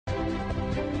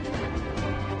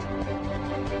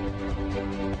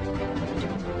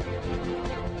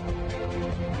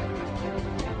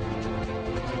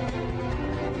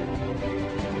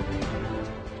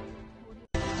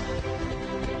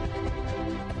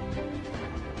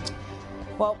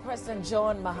Well, President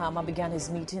John Mahama began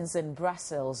his meetings in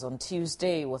Brussels on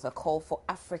Tuesday with a call for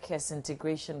Africa's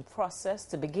integration process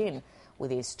to begin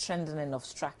with a strengthening of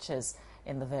structures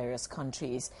in the various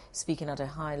countries. Speaking at a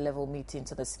high-level meeting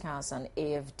to discuss an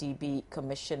AFDB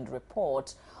commissioned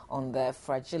report on the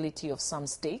fragility of some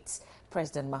states,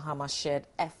 President Mahama shared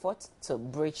efforts to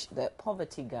bridge the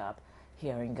poverty gap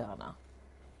here in Ghana.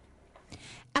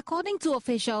 According to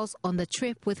officials on the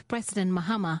trip with President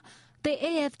Mahama, the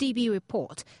AFDB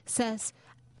report says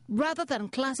rather than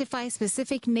classify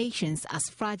specific nations as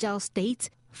fragile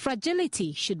states,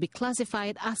 fragility should be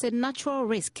classified as a natural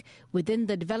risk within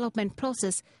the development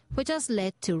process, which has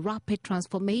led to rapid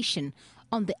transformation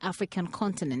on the African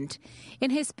continent.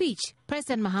 In his speech,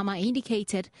 President Mahama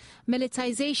indicated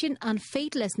militarization and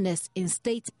faithlessness in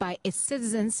states by its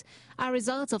citizens are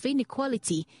results of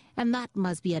inequality, and that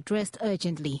must be addressed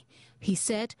urgently. He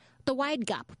said the wide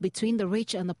gap between the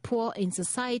rich and the poor in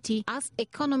society as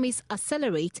economies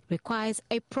accelerate requires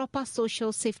a proper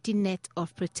social safety net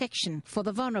of protection for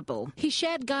the vulnerable. He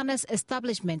shared Ghana's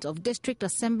establishment of District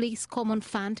Assemblies Common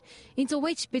Fund, into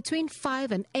which between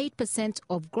 5 and 8%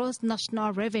 of gross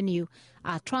national revenue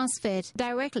are transferred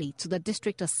directly to the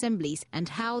district assemblies and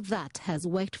how that has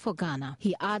worked for Ghana.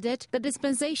 He added the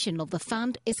dispensation of the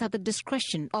fund is at the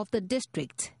discretion of the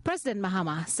district. President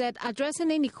Mahama said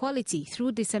addressing inequality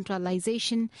through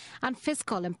decentralization and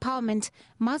fiscal empowerment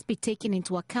must be taken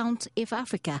into account if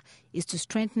Africa is to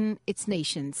strengthen its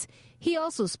nations. He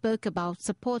also spoke about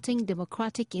supporting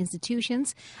democratic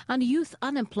institutions and youth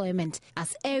unemployment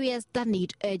as areas that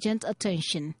need urgent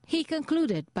attention. He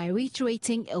concluded by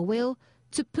reiterating a will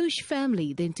to push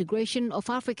firmly the integration of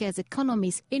Africa's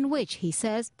economies, in which, he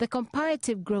says, the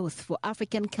comparative growth for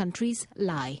African countries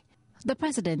lie. The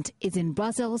president is in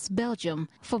Brussels, Belgium,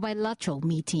 for bilateral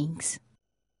meetings.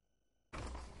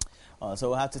 So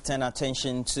we'll have to turn our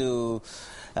attention to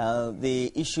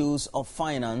the issues of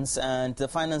finance, and the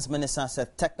Finance Minister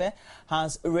said Tekpe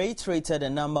has reiterated a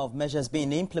number of measures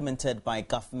being implemented by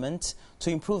government to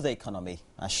improve the economy,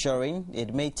 assuring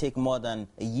it may take more than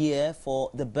a year for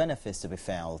the benefits to be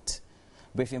felt.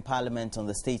 Briefing Parliament on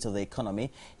the state of the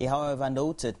economy, he however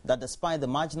noted that despite the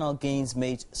marginal gains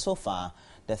made so far,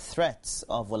 the threats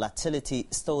of volatility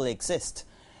still exist,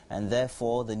 and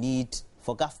therefore the need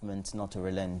for government not to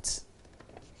relent.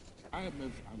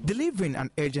 Delivering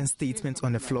an urgent statement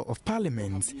on the floor of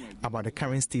Parliament about the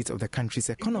current state of the country's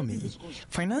economy,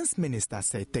 Finance Minister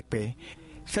said Tekpe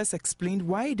first explained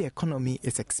why the economy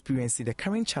is experiencing the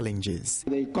current challenges.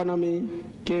 The economy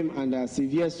came under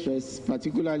severe stress,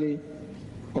 particularly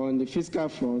on the fiscal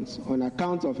front, on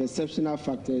account of exceptional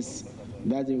factors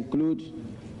that include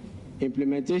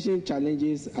implementation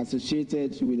challenges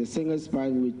associated with the single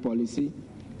spine wage policy,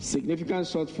 significant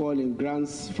shortfall in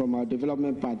grants from our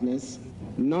development partners,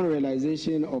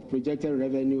 non-realization of projected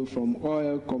revenue from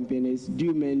oil companies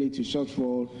due mainly to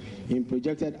shortfall in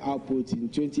projected output in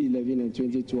 2011 and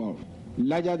 2012,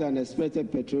 larger than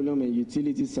expected petroleum and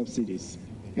utility subsidies,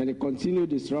 and a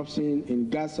continued disruption in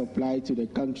gas supply to the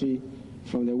country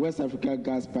from the West Africa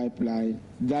gas pipeline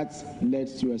that led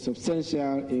to a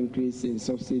substantial increase in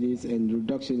subsidies and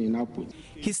reduction in output.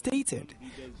 He stated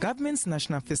government's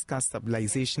National Fiscal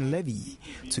Stabilization Levy,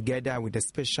 together with the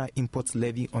special import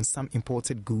levy on some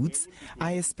imported goods,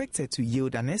 are expected to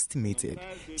yield an estimated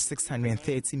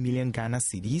 630 million Ghana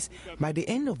cedis by the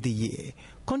end of the year,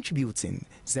 contributing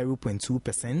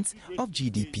 0.2% of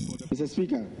GDP. Mr.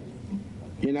 Speaker,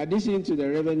 in addition to the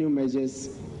revenue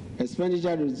measures,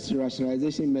 expenditure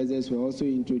rationalization measures were also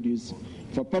introduced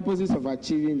for purposes of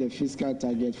achieving the fiscal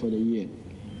target for the year.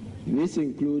 These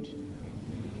include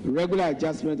regular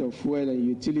adjustment of fuel and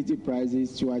utility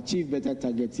prices to achieve better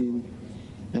targeting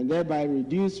and thereby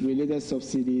reduce related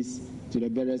subsidies to the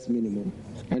barest minimum,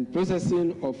 and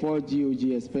processing of all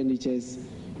GOG expenditures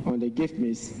on the gift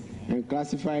miss and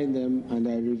classifying them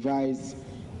under a revised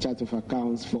chart of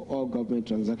accounts for all government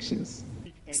transactions.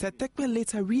 Tekpe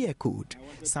later re-echoed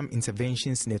some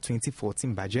interventions in the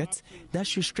 2014 budget that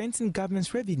should strengthen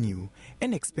government's revenue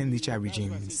and expenditure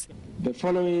regimes. The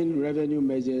following revenue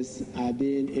measures are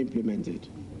being implemented.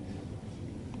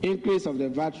 Increase of the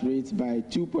VAT rate by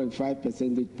 2.5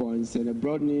 percentage points and a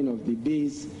broadening of the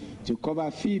base to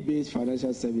cover fee-based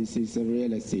financial services and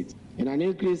real estate, and an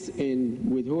increase in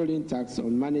withholding tax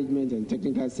on management and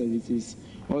technical services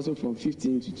also from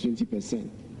 15 to 20%.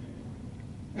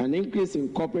 An increase in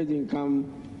corporate income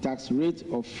tax rate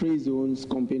of free zones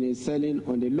companies selling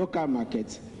on the local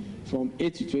market from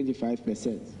 8 to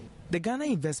 25%. The Ghana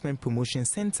Investment Promotion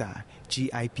Center,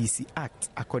 GIPC Act,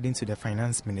 according to the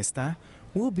Finance Minister,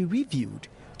 will be reviewed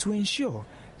to ensure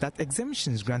that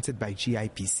exemptions granted by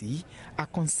GIPC are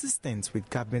consistent with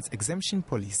government's exemption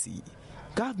policy.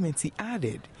 Government, he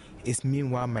added, is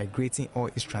meanwhile migrating all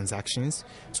its transactions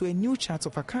to a new chart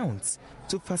of accounts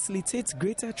to facilitate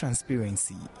greater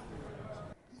transparency.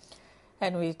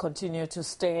 And we continue to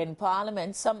stay in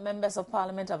Parliament. Some members of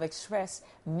Parliament have expressed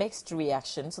mixed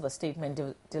reactions to the statement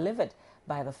delivered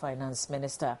by the Finance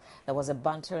Minister. There was a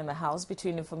banter in the House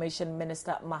between Information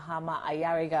Minister Mahama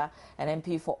Ayariga and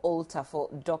MP for Old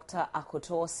Tafo Dr.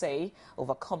 Akoto Osei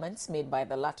over comments made by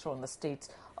the latter on the state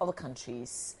of the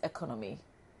country's economy.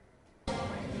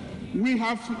 We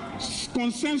have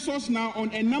consensus now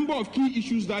on a number of key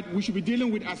issues that we should be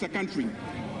dealing with as a country.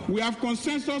 We have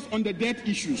consensus on the debt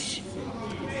issues.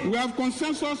 We have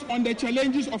consensus on the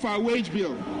challenges of our wage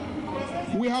bill.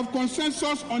 We have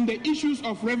consensus on the issues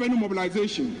of revenue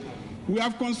mobilization. We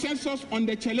have consensus on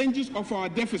the challenges of our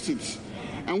deficits.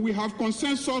 And we have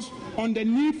consensus on the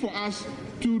need for us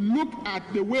to look at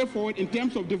the way forward in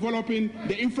terms of developing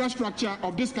the infrastructure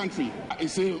of this country. I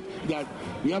say that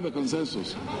we have a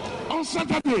consensus. On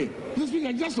Saturday, the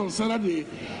Speaker, just on Saturday,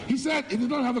 he said he did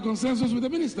not have a consensus with the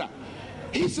minister.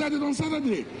 He said it on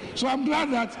Saturday. So I'm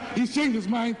glad that he's changed his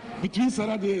mind between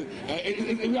Saturday.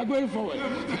 We are going forward.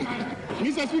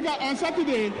 Mr. Speaker, on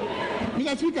Saturday,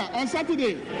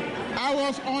 I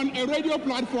was on a radio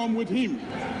platform with him,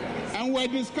 and we're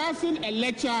discussing a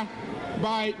lecture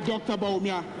by Dr.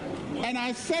 Bawumia. And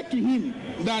I said to him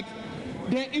that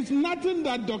there is nothing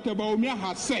that Dr. Bawumia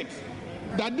has said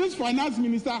that this finance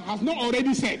minister has not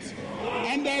already said.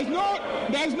 And there's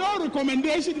no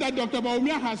recommendation that Dr.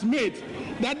 Bawumia has made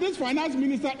that this finance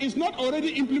minister is not already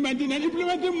implementing and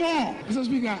implementing more. Mr.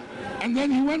 Speaker, and then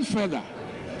he went further.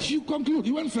 To conclude,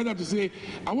 he went further to say,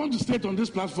 I want to state on this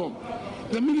platform,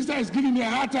 the minister is giving me a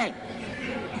hard time.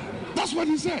 That's what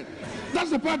he said.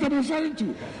 That's the part I'm referring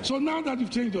to. So now that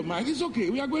you've changed your mind, it's okay.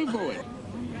 We are going forward.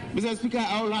 Mr. Speaker,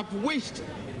 I would have wished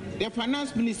the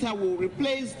finance minister will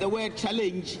replace the word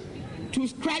challenge to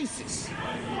crisis.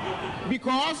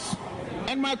 Because,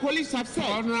 and my colleagues have said...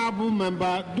 Honorable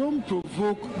member, don't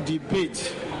provoke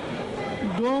debate.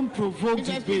 Don't provoke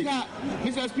debate.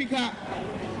 Mr. Speaker,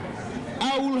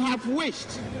 I would have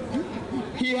wished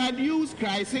he had used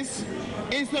crisis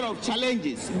instead of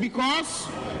challenges, because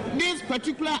this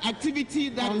particular activity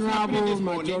that is happening this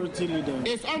morning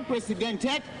is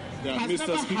unprecedented. Has Mr.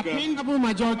 never Speaker, happened. Honorable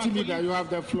Majority Leader, you have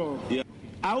the floor. Yeah.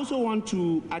 I also want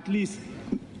to at least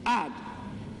add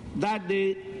that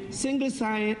the single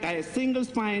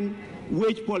spine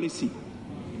wage policy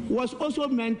was also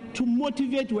meant to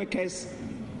motivate workers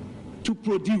to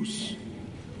produce,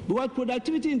 because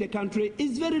productivity in the country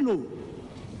is very low.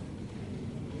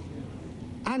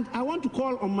 And I want to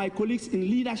call on my colleagues in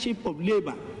leadership of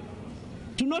labor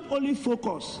to not only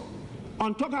focus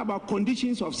on talking about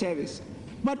conditions of service,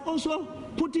 but also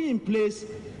putting in place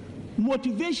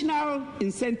motivational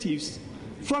incentives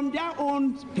from their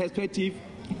own perspective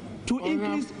to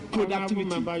increase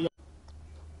productivity.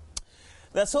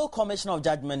 The sole Commissioner of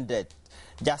Judgment Debt,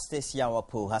 Justice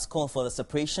Yawapo, has called for the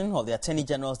separation of the Attorney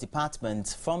General's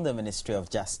Department from the Ministry of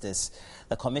Justice.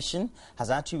 The Commission has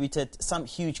attributed some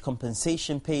huge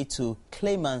compensation paid to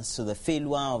claimants to the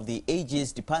failure of the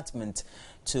AG's department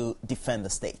to defend the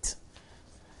state.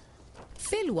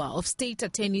 Failure of state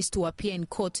attorneys to appear in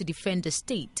court to defend the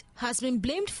state has been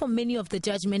blamed for many of the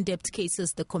judgment debt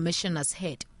cases the Commission has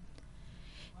heard.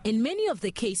 In many of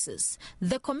the cases,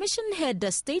 the Commission heard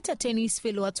the state attorney's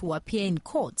failure to appear in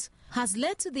court has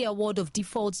led to the award of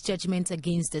default judgment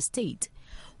against the state,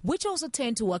 which also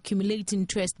tend to accumulate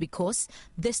interest because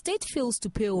the state fails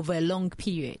to pay over a long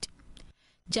period.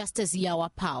 Justice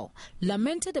Yawapo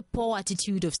lamented the poor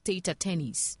attitude of state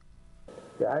attorneys.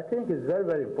 Yeah, I think it's very,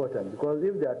 very important, because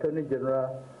if the Attorney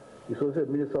General is also a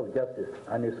Minister of Justice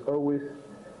and is always,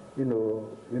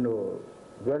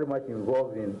 very much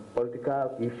involved in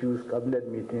political issues, cabinet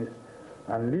meetings,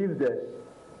 and leaves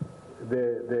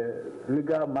the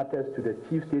legal matters to the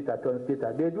chief state attorney,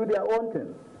 they do their own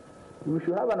thing. We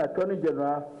should have an Attorney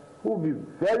General who will be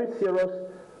very serious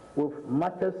with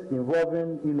matters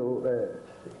involving,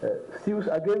 suits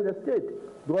against the state,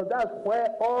 because that's where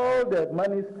all the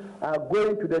monies are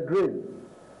going to the drain.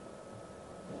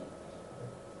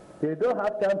 They don't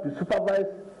have time to supervise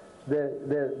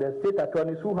the state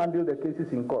attorneys who handle the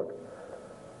cases in court.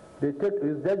 They take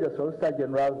the Solicitor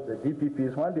General, the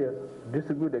DPPs, when they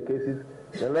distribute the cases,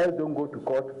 the lawyers don't go to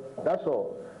court. That's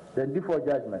all. Then default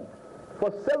judgment.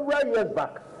 For several years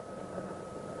back,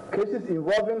 cases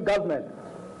involving government,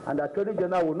 and the Attorney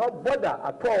General will not bother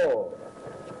at all.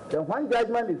 Then when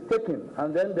judgment is taken,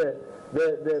 and then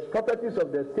the properties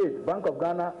of the state, Bank of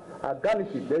Ghana, are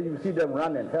garnished, then you see them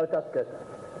running helter-skelter.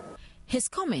 His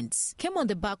comments came on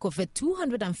the back of a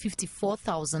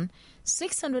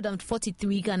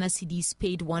 254,643 Ghana cedis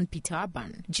paid 1 Peter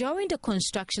Aban during the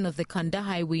construction of the Kanda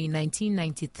Highway in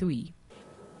 1993.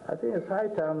 I think it's high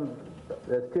time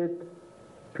the state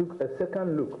took a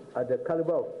second look at the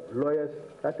caliber of lawyers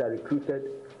that are recruited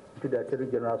to the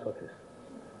Attorney General's office.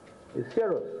 It's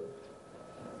serious.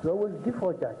 It's always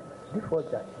default judgment.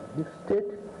 If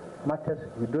state matters,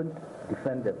 we don't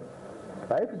defend them.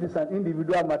 But if it is an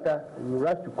individual matter, we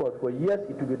rush to court. For years,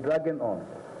 it will be dragging on.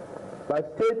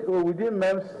 But state or within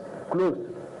MEMS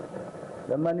closed,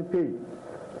 the money paid,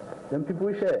 then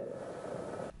people share.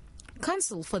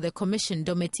 Counsel for the Commission,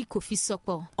 Dometi Kofi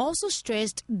Sokpo, also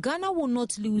stressed Ghana will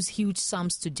not lose huge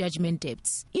sums to judgment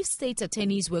debts if state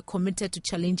attorneys were committed to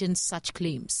challenging such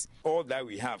claims. All that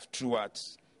we have throughout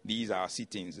these our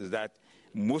sittings is that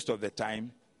most of the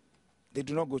time they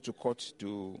do not go to court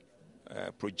to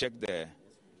project the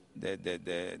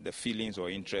feelings or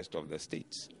interest of the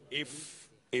states. If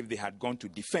they had gone to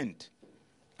defend,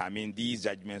 I mean, these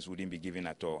judgments wouldn't be given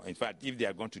at all. In fact, if they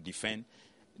are going to defend,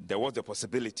 there was the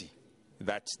possibility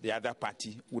that the other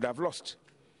party would have lost.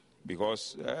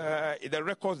 Because the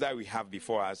records that we have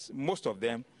before us, most of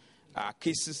them are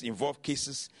involve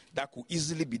cases that could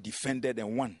easily be defended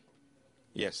and won.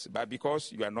 Yes, but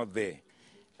because you are not there,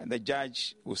 and the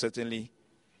judge will certainly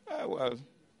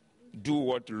do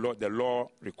what the law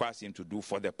requires him to do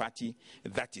for the party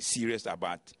that is serious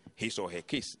about his or her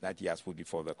case that he has put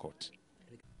before the court.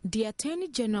 The Attorney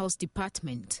General's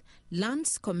Department,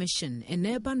 Lands Commission and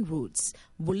Urban Roads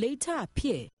will later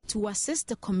appear to assist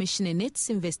the Commission in its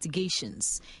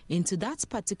investigations into that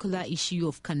particular issue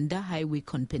of Kanda Highway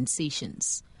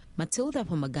compensations. Matilda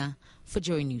Pomaga for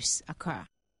Joy News, Accra.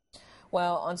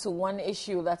 Well, onto one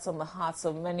issue that's on the hearts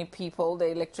of many people. The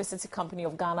Electricity Company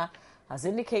of Ghana has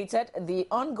indicated the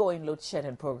ongoing load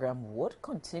shedding program would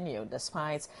continue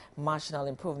despite marginal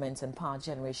improvements in power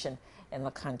generation in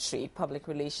the country. Public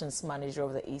Relations Manager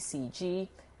of the ECG,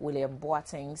 William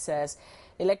Boateng, says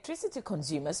electricity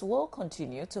consumers will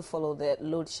continue to follow the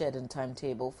load shedding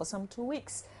timetable for some 2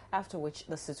 weeks, after which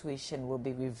the situation will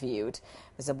be reviewed.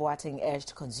 Mr. Boateng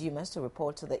urged consumers to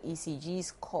report to the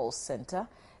ECG's call center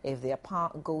if their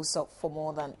power goes up for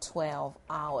more than 12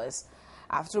 hours.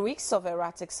 After weeks of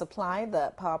erratic supply,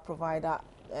 the power provider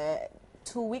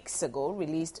 2 weeks ago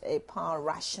released a power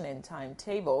rationing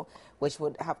timetable which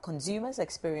would have consumers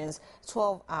experience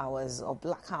 12 hours of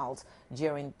blackout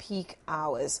during peak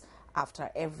hours after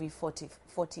every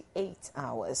 48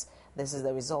 hours. This is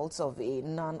the result of a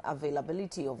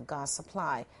non-availability of gas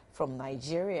supply from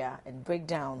Nigeria and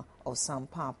breakdown of some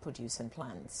power producing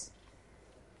plants.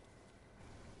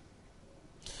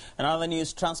 In other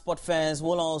news, transport fares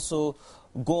will also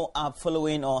go up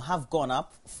following or have gone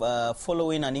up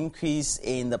following an increase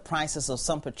in the prices of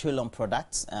some petroleum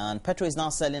products. And petrol is now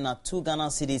selling at 2 Ghana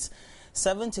cedis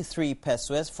 73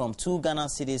 pesos from 2 Ghana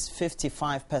cedis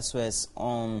 55 pesos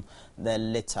on the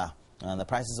litre. And the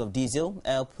prices of diesel,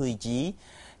 LPG,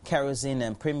 kerosene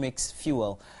and premix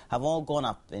fuel have all gone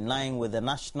up in line with the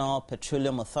National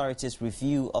Petroleum Authority's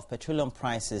review of petroleum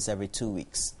prices every 2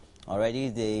 weeks. Already,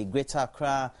 the Greater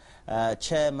Accra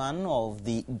chairman of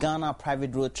the Ghana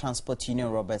Private Road Transport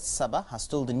Union, Robert Saba, has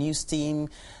told the news team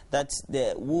that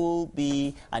there will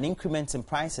be an increment in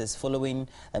prices following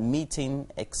a meeting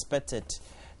expected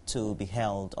to be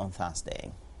held on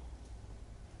Thursday.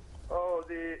 Oh,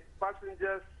 the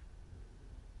passengers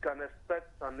can expect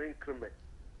an increment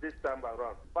this time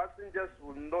around. Passengers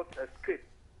will not escape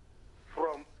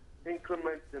from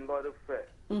increments in lorry fare.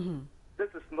 This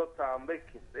is not our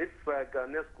making. If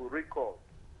Ghanaians could recall,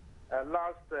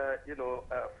 last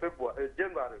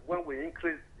January, when we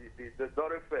increased the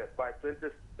lorry fare by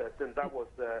 20%, that was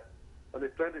on the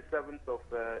 27th of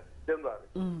January.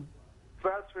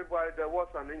 1st February, there was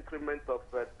an increment of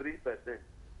 3%.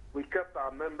 We kept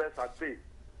our members at bay.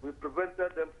 We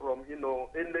prevented them from,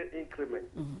 any increment.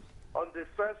 On the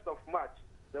 1st of March,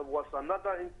 there was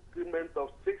another increment of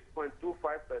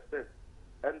 6.25%.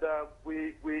 And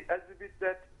we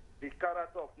exhibited the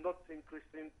character of not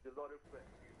increasing the lorry fare.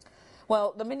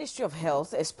 Well, the Ministry of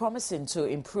Health is promising to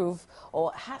improve,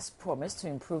 or has promised to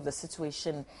improve, the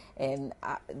situation in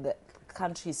the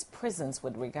country's prisons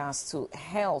with regards to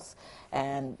health,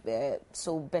 and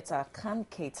so better can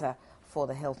cater for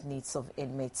the health needs of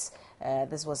inmates.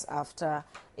 This was after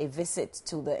a visit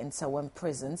to the Nsawam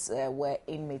prisons where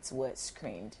inmates were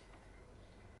screened.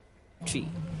 country.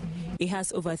 It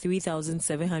has over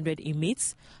 3,700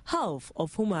 inmates, half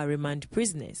of whom are remand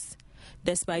prisoners.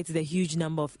 Despite the huge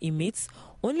number of inmates,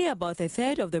 only about a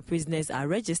third of the prisoners are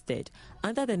registered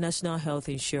under the National Health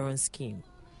Insurance Scheme.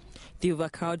 The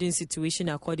overcrowding situation,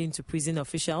 according to prison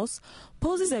officials,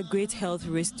 poses a great health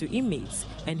risk to inmates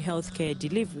and healthcare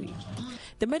delivery.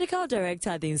 The medical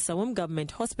director at the Nsawam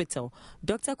Government Hospital,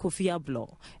 Dr. Kofi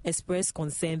Ablo, expressed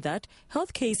concern that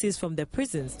health cases from the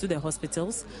prisons to the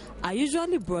hospitals are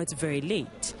usually brought very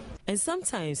late, and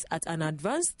sometimes at an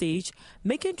advanced stage,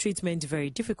 making treatment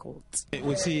very difficult.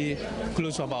 We see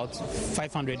close to about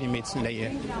 500 inmates in a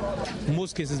year.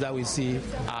 Most cases that we see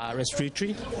are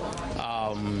respiratory,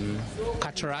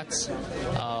 cataracts.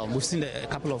 We've seen a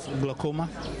couple of glaucoma.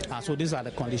 So these are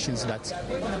the conditions that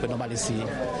we normally see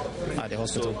at the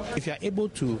hospital. If you are able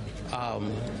to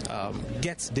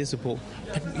get these people,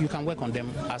 you can work on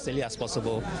them as early as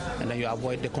possible, and then you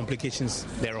avoid the complications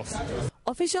thereof.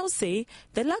 Officials say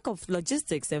the lack of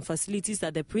logistics and facilities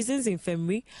at the prison's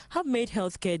infirmary have made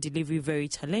healthcare delivery very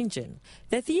challenging.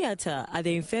 The theatre at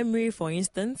the infirmary, for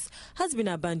instance, has been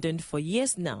abandoned for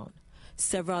years now.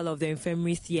 Several of the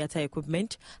infirmary theatre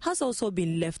equipment has also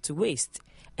been left to waste,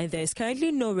 and there is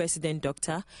currently no resident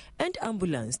doctor and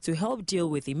ambulance to help deal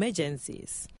with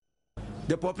emergencies.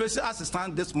 The population as it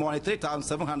stands this morning,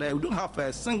 3,700, we don't have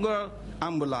a single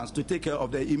ambulance to take care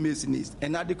of the inmates' needs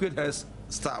and adequate health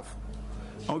staff.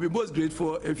 I'll be most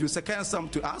grateful if you second some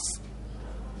to us.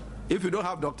 If you don't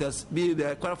have doctors, be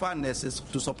the qualified nurses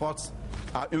to support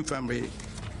our infirmary.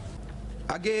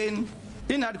 Again,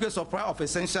 inadequate supply of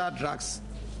essential drugs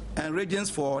and reagents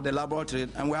for the laboratory,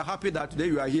 and we are happy that today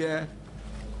you are here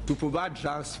to provide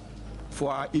drugs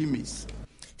for our inmates.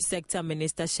 Sector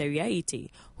Minister Sharia Ite,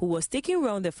 who was taking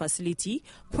around the facility,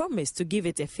 promised to give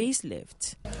it a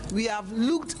facelift. We have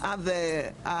looked at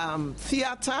the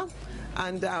theatre,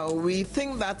 and we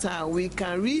think that we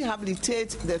can rehabilitate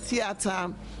the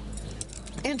theatre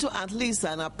into at least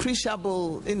an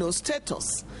appreciable,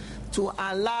 status to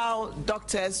allow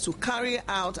doctors to carry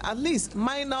out at least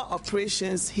minor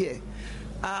operations here.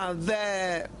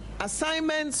 The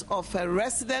assignments of a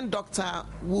resident doctor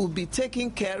will be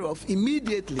taken care of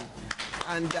immediately,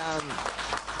 and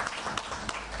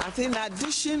I think in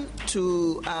addition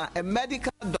to a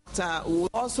medical doctor, we'll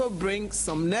also bring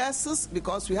some nurses,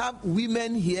 because we have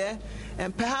women here,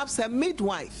 and perhaps a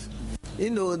midwife,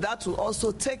 that will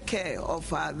also take care of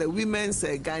the women's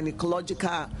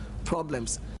gynecological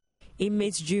problems.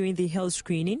 Inmates during the health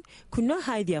screening could not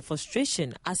hide their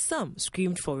frustration as some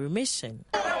screamed for remission.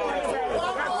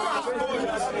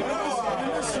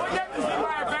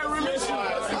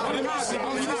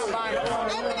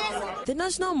 The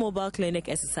National Mobile Clinic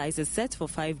exercise is set for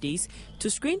 5 days to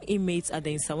screen inmates at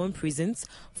the Nsawam prisons,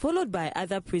 followed by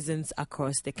other prisons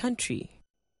across the country.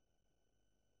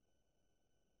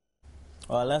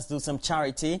 Well, let's do some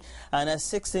charity. And a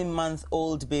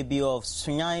 16-month-old baby of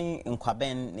Sunyai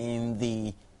Nkwaben in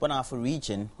the Bonafo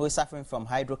region, who is suffering from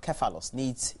hydrocephalus,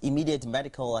 needs immediate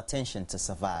medical attention to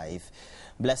survive.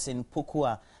 Blessing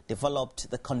Pukua developed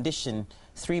the condition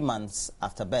 3 months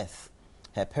after birth.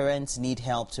 Her parents need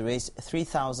help to raise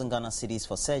 3,000 Ghana cedis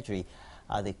for surgery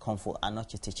at the Komfo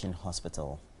Anoche Teaching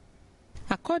Hospital.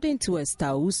 According to Esther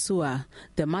Usua,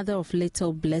 the mother of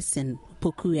little Blessing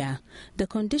Pokua, the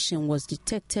condition was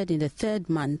detected in the 3rd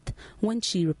month when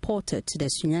she reported to the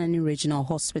Sunyani Regional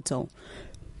Hospital.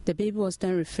 The baby was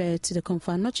then referred to the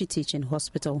Komfo Anoche Teaching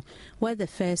Hospital, where the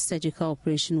first surgical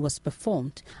operation was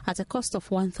performed at a cost of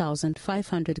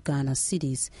 1,500 Ghana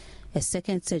cedis. A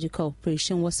second surgical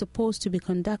operation was supposed to be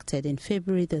conducted in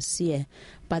February this year,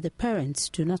 but the parents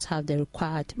do not have the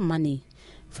required money.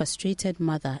 Frustrated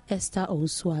mother Esther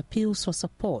Owusu appeals for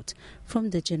support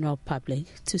from the general public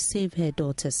to save her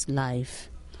daughter's life.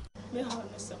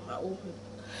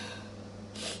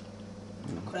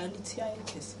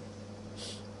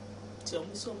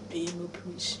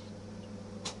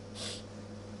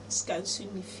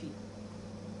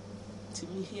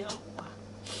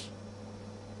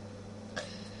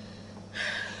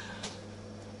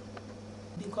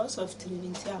 Because of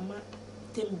training, to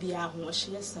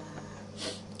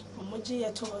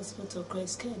hospital,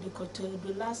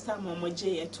 the last time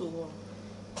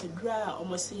the dry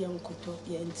almost young coto,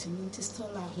 intimate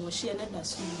still she another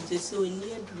soon. So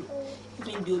near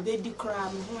even the baby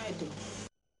crime.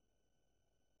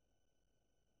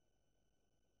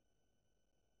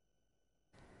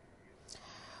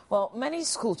 Well, many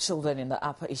school children in the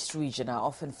Upper East region are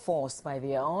often forced by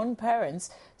their own parents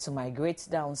to migrate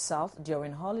down south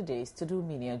during holidays to do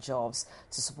menial jobs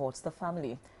to support the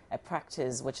family, a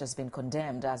practice which has been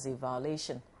condemned as a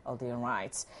violation of their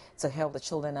rights. To help the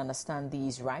children understand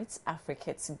these rights,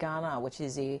 AfriKids Ghana, which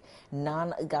is a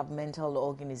non-governmental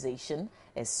organization,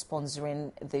 is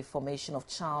sponsoring the formation of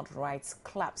child rights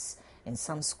clubs in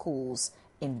some schools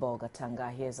in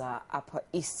Bolgatanga. Here's our Upper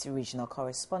East Regional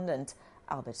correspondent,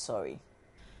 Albert Sori.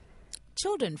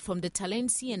 Children from the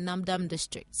Talensi and Namdam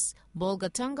districts,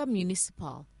 Bolgatanga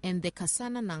Municipal and the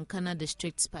Kasana Nankana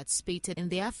districts participated in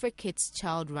the AfriKids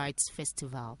Child Rights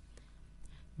Festival.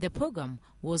 The program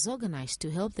was organized to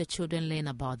help the children learn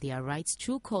about their rights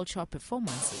through cultural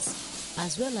performances,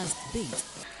 as well as debate,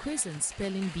 quiz and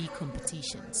spelling bee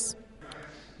competitions.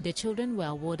 The children were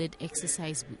awarded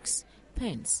exercise books,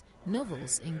 pens,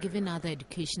 novels, and given other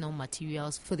educational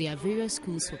materials for their various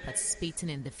schools for participating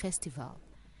in the festival.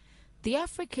 The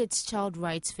AfriKids Child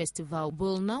Rights Festival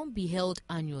will now be held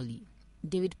annually.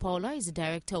 David Paula is the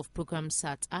director of programs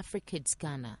at AfriKids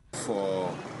Ghana.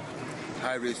 For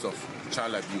high rates of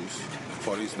child abuse,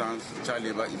 for instance, child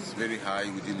labor is very high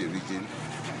within the region.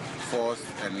 Forced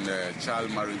and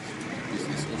child marriage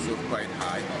is also quite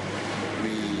high.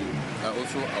 We are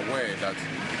also aware that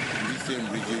in this same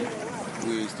region,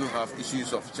 we still have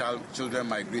issues of children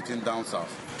migrating down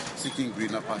south, seeking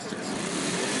greener pastures.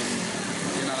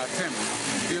 In an attempt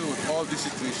to deal with all these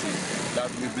situations, that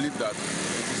we believe that it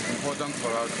is important for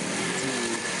us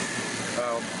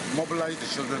to mobilize the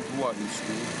children who are in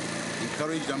school,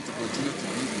 encourage them to continue to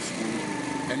be in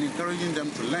school, and encouraging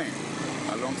them to learn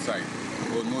alongside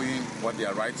or knowing what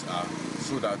their rights are,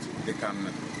 so that they can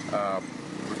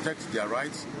protect their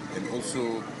rights and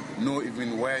also know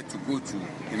even where to go to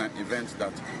in an event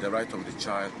that the right of the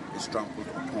child is trampled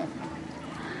upon.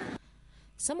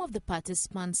 Some of the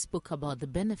participants spoke about the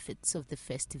benefits of the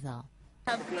festival.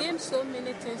 I've gained so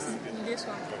many things in this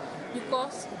one,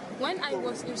 because when I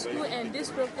was in school and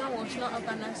this program was not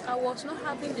organized, I was not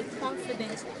having the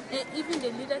confidence, and even the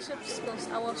leadership skills,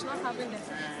 I was not having them.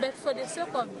 But for the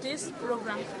sake of this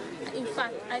program, in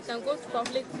fact, I can go to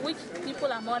public, which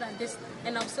people are more than this,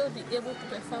 and I'll still be able to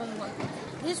perform well.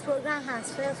 This program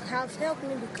has helped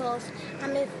me because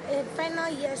I'm a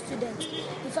final year student.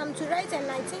 If I'm to write,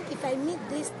 and I think if I meet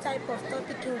this type of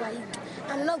topic in WAEC,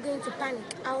 I'm not going to panic.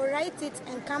 I'll write it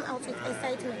and come out with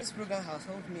excitement. This program has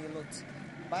helped me a lot.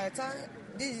 By the time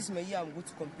this is my year, I'm going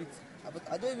to complete. But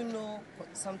I don't even know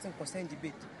something concerning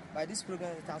debate. By this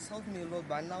program, it has helped me a lot.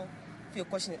 But now, if your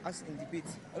question is asked in debate,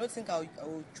 I don't think I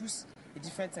will choose a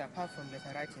different thing apart from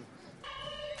letter writing.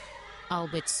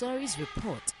 Albert Sori's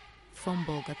report from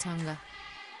Bolgatanga.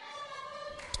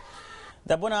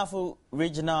 The Bonafo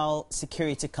Regional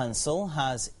Security Council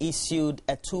has issued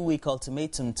a 2-week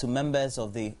ultimatum to members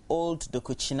of the Old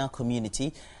Dokuchina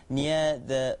community near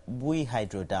the Bui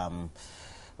Hydro Dam.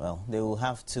 Well, they will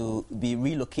have to be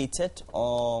relocated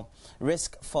or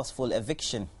risk forceful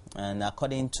eviction. And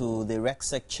according to the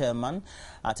RECSEC chairman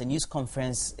at a news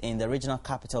conference in the regional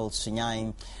capital,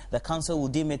 Sunyani, the council will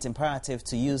deem it imperative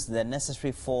to use the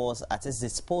necessary force at its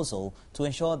disposal to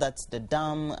ensure that the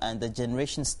dam and the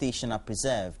generation station are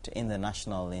preserved in the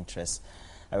national interest.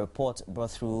 A report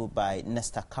brought through by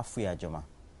Nesta Kafuya Joma.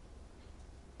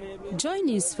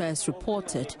 Joynews first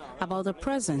reported about the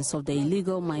presence of the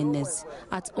illegal miners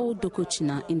at Old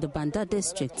Dokuchina in the Banda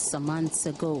district some months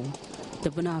ago.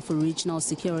 The Bonafo Regional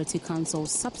Security Council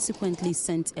subsequently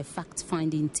sent a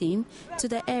fact-finding team to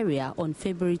the area on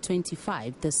February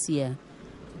 25 this year.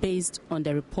 Based on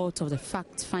the report of the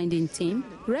fact-finding team,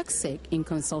 RECSEC, in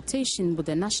consultation with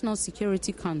the National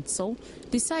Security Council,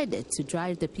 decided to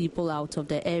drive the people out of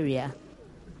the area.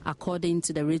 According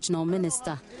to the regional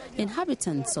minister,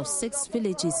 inhabitants of 6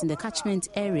 villages in the catchment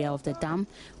area of the dam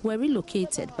were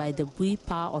relocated by the Bui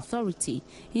Power Authority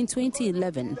in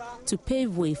 2011 to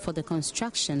pave way for the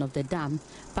construction of the dam,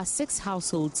 but 6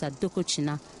 households at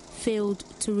Dokuchina failed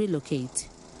to relocate.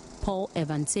 Paul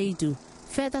Evanseidu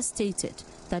further stated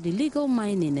that illegal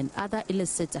mining and other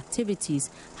illicit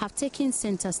activities have taken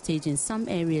center stage in some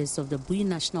areas of the Bui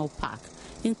National Park,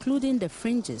 including the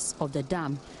fringes of the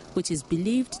dam, which is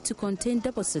believed to contain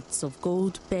deposits of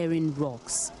gold-bearing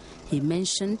rocks. He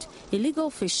mentioned illegal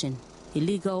fishing,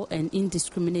 illegal and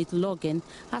indiscriminate logging,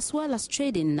 as well as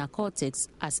trading in narcotics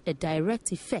as a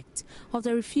direct effect of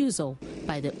the refusal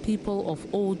by the people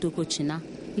of Old Dokuchina,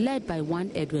 led by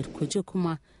one Edward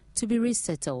Kojokuma, to be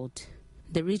resettled.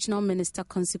 The regional minister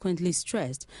consequently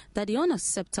stressed that the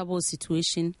unacceptable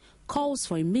situation calls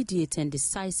for immediate and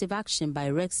decisive action by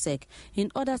RECSEC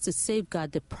in order to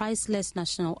safeguard the priceless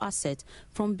national asset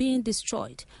from being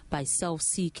destroyed by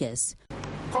self-seekers.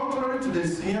 Contrary to the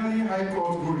Sunyani High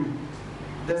Court ruling,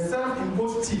 the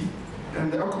self-imposed thief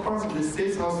and the occupants of the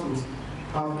state's households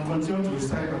have continued to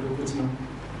reside at Dokuchina.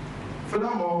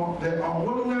 Furthermore, the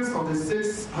unwillingness of the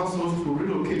 6 households to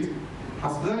relocate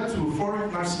has led to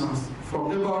foreign nationals from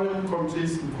neighboring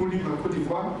countries, including Côte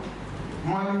d'Ivoire,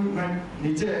 Mali,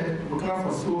 Niger, Burkina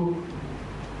Faso,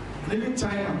 and even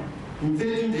China,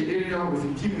 invading the area with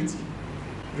impunity.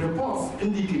 Reports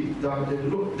indicate that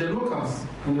the locals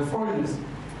and the foreigners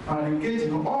are engaged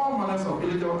in all manners of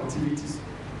illegal activities,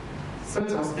 such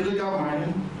as illegal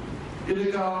mining,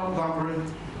 illegal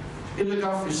labyrinth,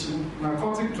 illegal fishing,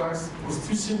 narcotic drugs,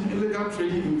 prostitution, illegal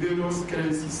trading in various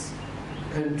currencies,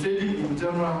 and trading in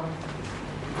general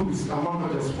goods, among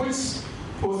others, which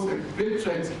pose a great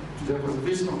threat to the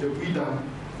preservation of the Bui Dam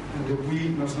and the Bui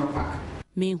National Park.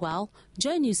 Meanwhile,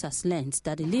 Joy News has learned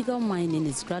that illegal mining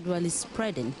is gradually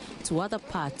spreading to other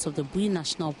parts of the Bui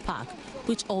National Park,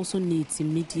 which also needs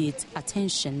immediate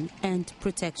attention and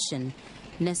protection.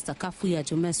 Nesta Kafuya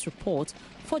Jomes report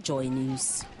for Joy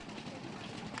News.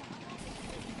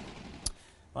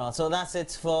 Well, so that's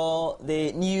it for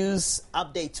the news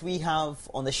updates we have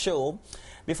on the show.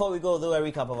 Before we go, though, a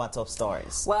recap of our top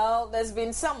stories. Well, there's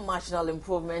been some marginal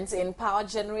improvements in power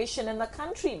generation in the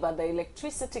country, but the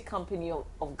Electricity Company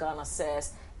of Ghana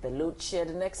says the load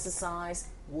shedding exercise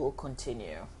will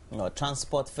continue.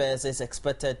 Transport fares is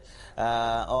expected, or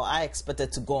are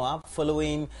expected to go up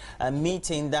following a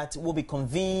meeting that will be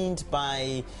convened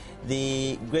by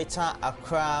the Greater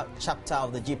Accra chapter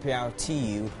of the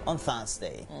GPRTU on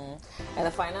Thursday. And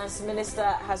the Finance Minister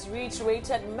has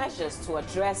reiterated measures to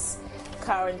address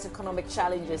current economic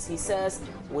challenges. He says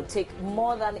would take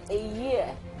more than a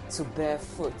year to bear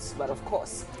fruit. But of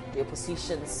course, the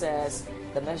opposition says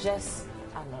the measures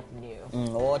are not new.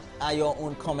 What are your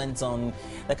own comments on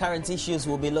the current issues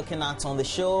we'll be looking at on the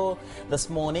show this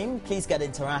morning? Please get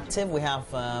interactive. We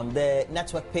have the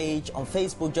network page on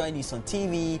Facebook, Joy News on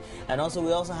TV, and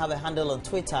we also have a handle on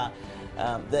Twitter,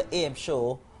 the AM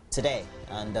Show Today.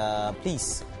 And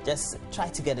please just try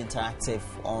to get interactive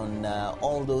on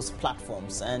all those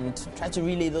platforms and try to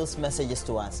relay those messages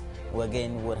to us. We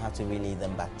again would have to relay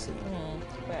them back to you.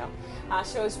 Well, our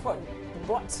show is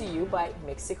brought to you by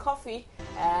Mixi Coffee.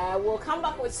 We'll come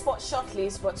back with sports shortly.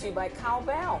 It's brought to you by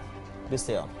Cowbell. Please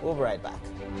stay on. We'll be right back.